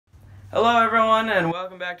Hello everyone and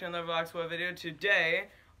welcome back to another Bois video. Today,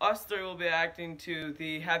 us three will be acting to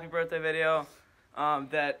the happy birthday video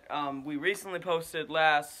that we recently posted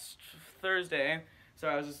last Thursday.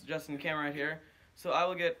 Sorry, I was just adjusting the camera right here. So I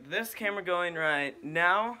will get this camera going right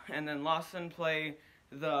now and then Lawson play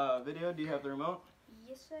the video. Do you have the remote?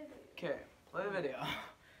 Yes, I do. Okay, play the video.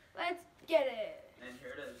 Let's get it. And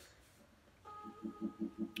here it is.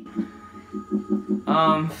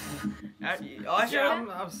 I'm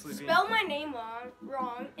sleeping. Spell my name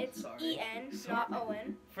wrong. It's E-N, not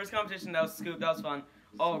O-N. First competition, that was Scoop. That was fun.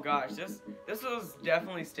 Oh gosh, this was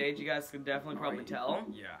definitely staged. You guys could definitely probably tell.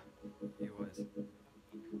 Yeah, it was.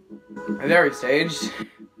 Very staged.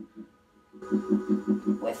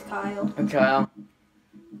 With Kyle. With Kyle.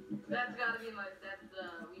 That's gotta be my.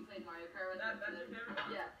 We played Mario Kart with that. That's your favorite?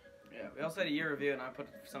 Yeah. Yeah, we also had a year review, and I put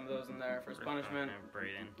some of those in there for punishment.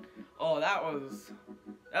 Braden. Oh, that was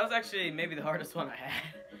actually maybe the hardest one I had.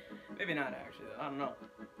 Maybe not actually. I don't know.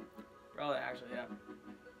 Probably actually, yeah.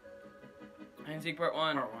 Hide and seek part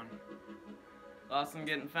one. Lawson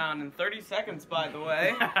getting found in 30 seconds, by the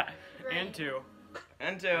way. And two.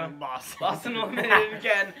 Lawson eliminated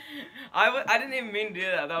again. I didn't even mean to do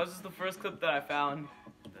that. That was just the first clip that I found.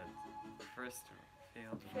 The first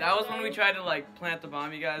failed. That was when we tried to like plant the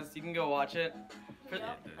bomb. You guys, you can go watch it.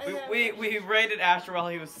 We raided Asher while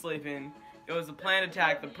he was sleeping. It was a planned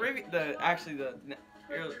attack.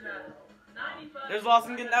 There's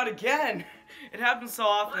Lawson getting out again. It happens so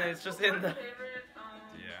often. It's just in the.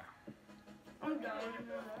 Yeah. I'm done.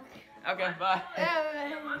 Okay, bye.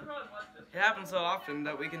 It happens so often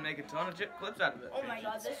that we can make a ton of clips out of it. Oh my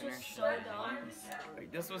god, this was so dumb.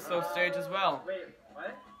 This was so staged as well. Wait,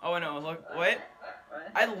 what? Oh no! Look, wait.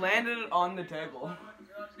 I landed it on the table.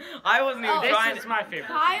 I wasn't even trying. This is my favorite.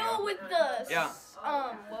 Kyle with the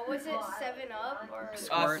what was it? 7-Up or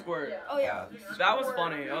Squirt. Oh yeah. That was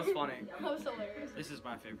funny. That was funny. That was hilarious. This is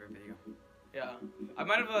my favorite video. Yeah. I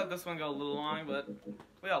might have let this one go a little long, but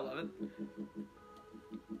we all love it.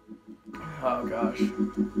 Oh gosh.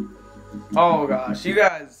 Oh gosh. You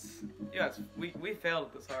guys, we failed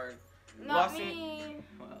at this hard. Not me.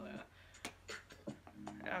 Well,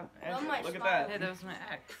 yeah. Love my Look at smile. that. Hey, that was my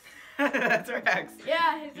ex. That's our ex.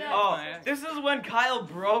 Yeah, his ex. Oh, this is when Kyle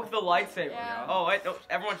broke the lightsaber. Yeah. Oh wait, no,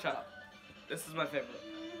 everyone shut up. This is my favorite.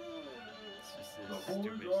 It's just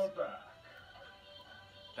stupid.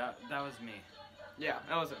 That was me. Yeah,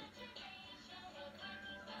 that was it.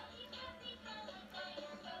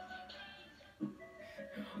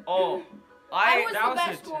 Oh, I was that the was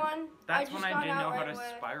best it. one. That's when I didn't know how to away.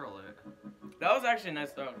 spiral it. that was actually a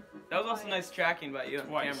nice throw. That was also nice tracking by you on the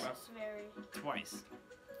Twice. camera. It's very. Twice.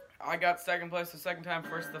 I got second place the second time,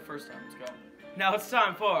 first the first time. Let's go. Now it's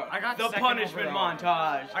time for I got the second punishment overall.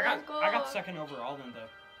 montage. I got second overall in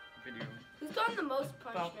the video. Who's gotten the most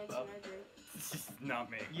punishments in our group?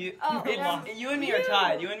 Not me. You, Oh, you and me are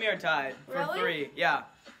tied. You and me are tied for Really? 3. Yeah.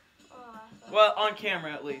 Oh, I thought- Well, on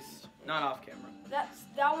camera at least, not off camera. that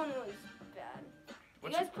one was bad.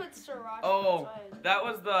 Which- You guys put sriracha. Oh, that's why that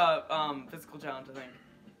was the physical challenge, I think.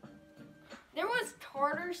 there was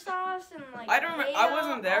tartar sauce and like. I don't remember. I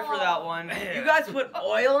wasn't there for that one. You guys put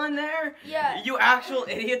oil in there? Yeah. You actual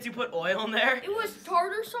idiots! You put oil in there? It was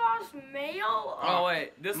tartar sauce, mayo. Oh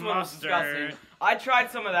wait, this one was Mustard. disgusting. I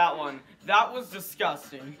tried some of that one. That was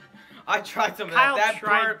disgusting. I tried some of Kyle that. That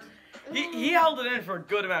tried- burnt. He held it in for a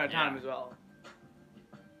good amount of time Yeah. as well.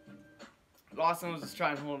 Lawson was just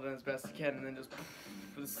trying to hold it in as best he can, and then just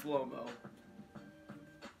for the slow mo.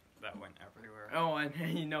 That went everywhere. Oh, and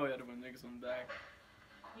you know he had to win the next one back.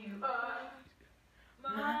 You are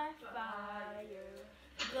My fire,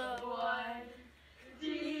 the one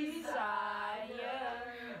desire.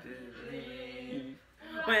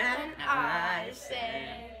 When I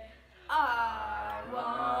say I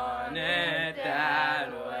want it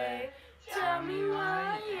that way, tell me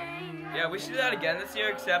why you ain't. Yeah, we should do that again this year,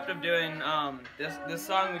 except of doing this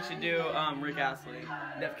song. We should do Rick Astley.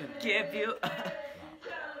 Never can give you. I'm never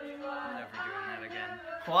doing that again.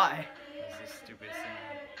 Why? It's this stupid singing.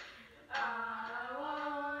 I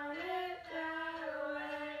want it that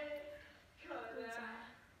way, 'cause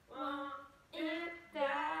I want it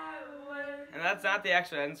that way. And that's not the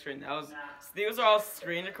actual end screen. These are all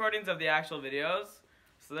screen recordings of the actual videos.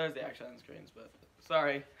 So there's the actual end screens. But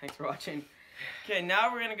sorry, thanks for watching. Okay,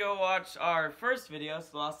 now we're gonna go watch our first video.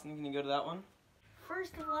 So Lawson, can you go to that one?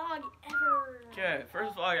 First vlog ever. Okay,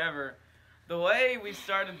 first vlog ever. The way we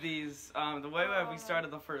started these, the way we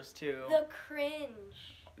started the first two, The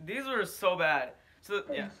cringe. these were so bad. So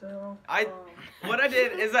yeah, what I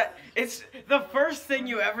did is that it's the first thing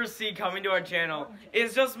you ever see coming to our channel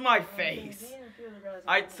is just my face.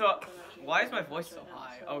 Why is my voice so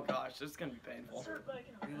high? Oh gosh, this is gonna be painful.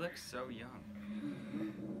 You look so young.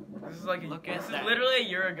 This is like Look at this is that. literally a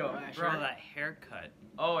year ago, Asher. Bro, that haircut.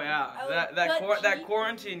 Oh yeah, Oh, that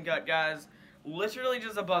quarantine cut, guys. Literally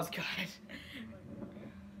just a buzz cut.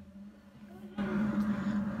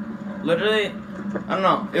 Literally, I don't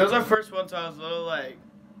know. It was our first one, so I was a little like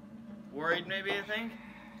worried, maybe I think.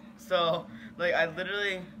 So like I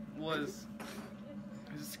literally was.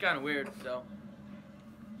 This is kind of weird, so.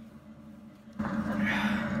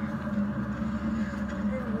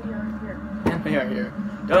 And we are here.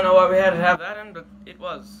 Don't know why we had to have that in, but it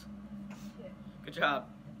was. Good job,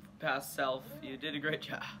 past self. You did a great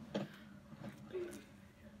job.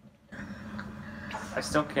 I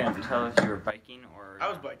still can't tell if you were biking or... I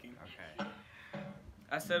was biking. Okay.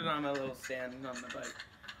 I stood on my little stand on the bike.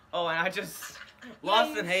 Oh, and I just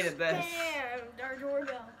lost and hated this. Spammed our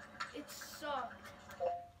doorbell. It sucked.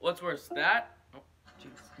 What's worse, that? Oh,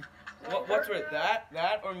 jeez. What's worse,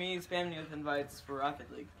 that, or me spamming you with invites for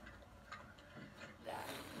Rocket League? That.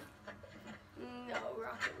 No,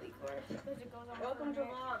 Rocket League works because it goes on. Welcome to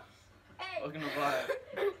forever. vlog. Hey. Welcome to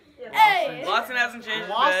Vlog. Hey. Lawson hasn't changed a bit.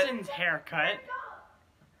 Lawson's haircut.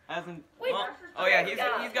 Hasn't. Wait. Well, oh yeah, he's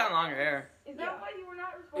gotten longer hair. Is that why you were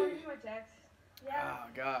not responding to my text? Yeah. Oh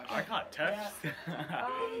gosh. I got touched.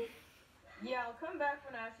 Yeah, I'll come back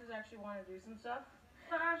when Asher's actually want to do some stuff.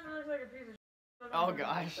 But Asher looks like a piece of shit. Oh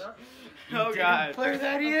gosh. You Oh didn't god. play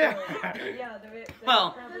that either. Yeah,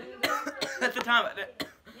 Well, at the time,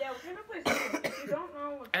 yeah, we're gonna play something. If you don't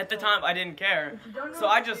know what at the time I didn't care, if you don't know so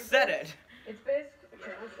I what just you said do, it. It's basically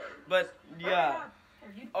okay, we'll start. But yeah,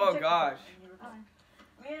 Oh, gosh.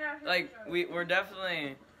 like we're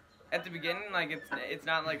definitely at the beginning, like it's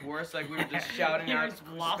not like worse, like we were just shouting out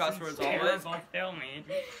cuss words always. Filming.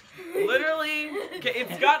 Literally, okay,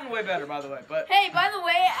 it's gotten way better, by the way. But Hey, by the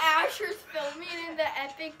way, Asher's filming in the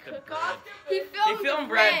epic cook-off. He filmed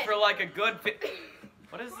bread for like a good.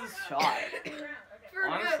 What is this shot? For good.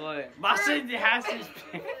 Honestly, Lawson has his.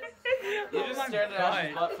 you just stared at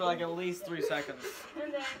Ash's butt for like at least 3 seconds.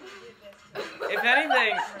 And then If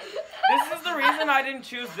anything, this is the reason I didn't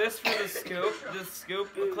choose this for the scoop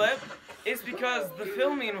clip, is because the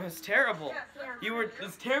filming was terrible. You were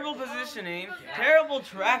this terrible positioning, terrible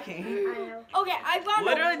tracking. Okay, I've gotten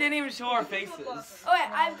Literally didn't even show our faces. Okay,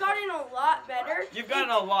 I've gotten a lot better. You've gotten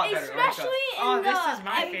a lot better. Especially Oh, in this the, is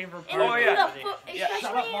my in- favorite in part. Oh, the- yeah. in the fo- Yeah, especially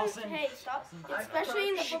shut up, in- Lawson. Hey, stop. Especially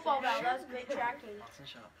in the football battle, that was great tracking.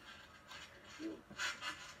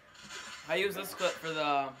 I used this clip for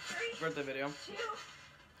the birthday video. 2,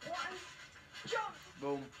 1, jump.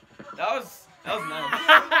 Boom. That was nice.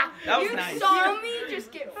 That was You nice. saw me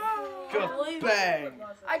just get Good bang.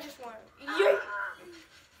 I just want. Yeah. Bro,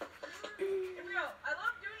 I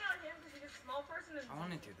love doing it on him because he's a small person and I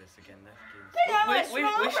want to do this again.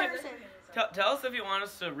 We should tell us if you want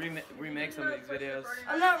us to remake some of these videos.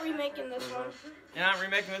 I'm not remaking this one. You're not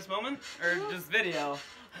remaking this moment, or just video?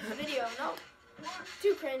 This video, no.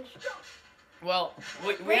 Too cringe. Well,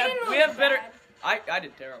 we Braden have was better. bad. I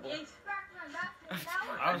did terrible.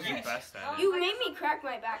 I was the best at it. You made me crack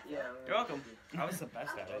my back. You're welcome. I was the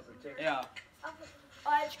best at it. Yeah. Oh,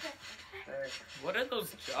 I just cracked. What are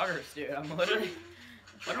those joggers, dude? I'm literally.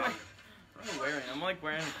 What am I wearing? I'm like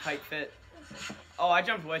wearing a tight fit. Oh, I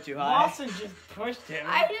jumped way too high. Lawson just pushed him.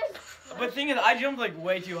 I just. But thing is, I jumped like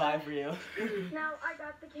way too high for you. now I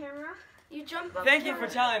got the camera. You jumped up. Thank you for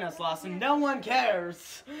telling us, Lawson. No one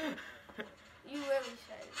cares. You really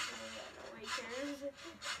said it. Nobody cares.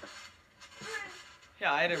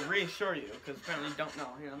 Yeah, I had to reassure you because apparently you don't know.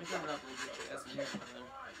 Here, let me turn it up a little bit. That's in here.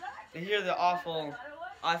 They hear the awful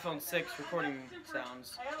iPhone 6 recording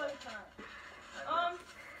sounds.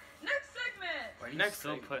 Next segment. Why do you Next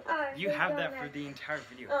still thing. put? You have that for the entire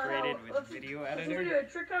video created with video Let's editor. do a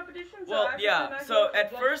trick competition. So Well, Asher yeah. and I So go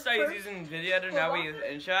at jump first I was first. using video editor, now we use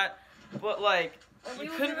InShot. But like, And we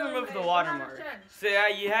you will couldn't give it remove the away. watermark. 1 out of 10. So yeah,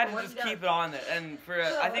 you had to What just you keep got? it on there. And for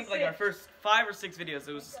I think like our first 5 or 6 videos,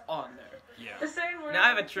 it was just on there. Yeah. The same way Now I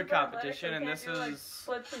have a I'm trick super athletic, competition, I and can't this do, like, is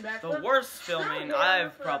splits and the backflips. worst filming Yeah,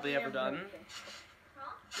 I've for probably the ever done.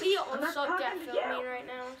 We all I'm not suck at talking to filming you. right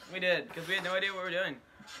now. We did, because we had no idea what we were doing.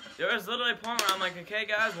 There was literally a point where I'm like, okay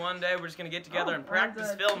guys, one day we're just going to get together and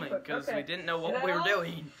practice filming, because we didn't know what we were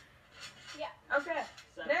doing. Okay.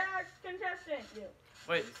 Next contestant. You.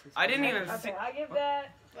 Wait, I didn't even see. Okay, I give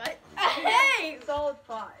that What? Hey! solid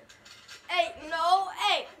 5. Hey, no,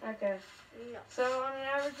 hey! Okay. No. So on an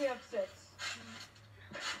average, you have 6.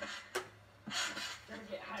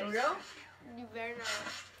 Here we go. You better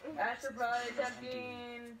not. Asher probably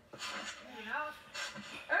attempting.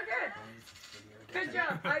 Okay. Good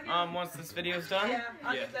job. I give. Once this video's done, Yeah,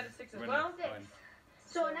 I'll Yeah. give that a 6 as We're well. not done.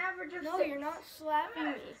 So an average of 6. No, you're not slapping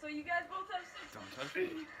me. So you guys both have 6. Don't touch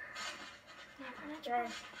me. Okay.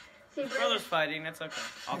 See, Brothers fighting, it's okay.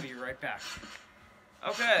 I'll be right back.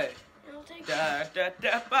 Okay. It'll take Da da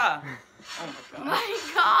da ba. Oh my god. My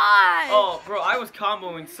God. Oh, bro, I was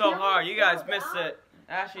comboing so hard. You guys missed it.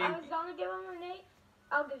 Ashley. I was gonna give him an 8.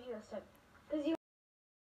 I'll give you a 7. Cause you.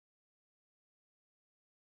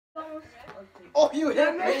 Oh, you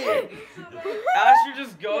hit me! Asher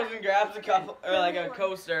just goes and grabs a cup or like a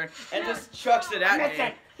coaster and just chucks it at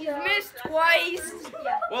me. He's missed twice.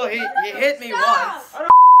 Well, he hit me once.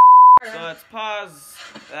 So let's pause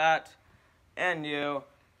that and you.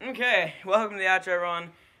 Okay, welcome to the outro run.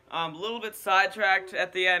 A little bit sidetracked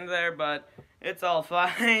at the end there, but it's all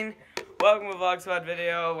fine. Welcome to a Vlog Squad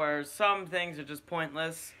video where some things are just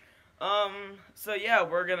pointless. So yeah,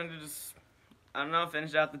 we're gonna just, I don't know,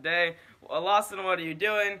 finish out the day. Lawson, what are you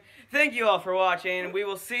doing? Thank you all for watching. We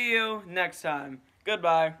will see you next time.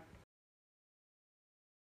 Goodbye.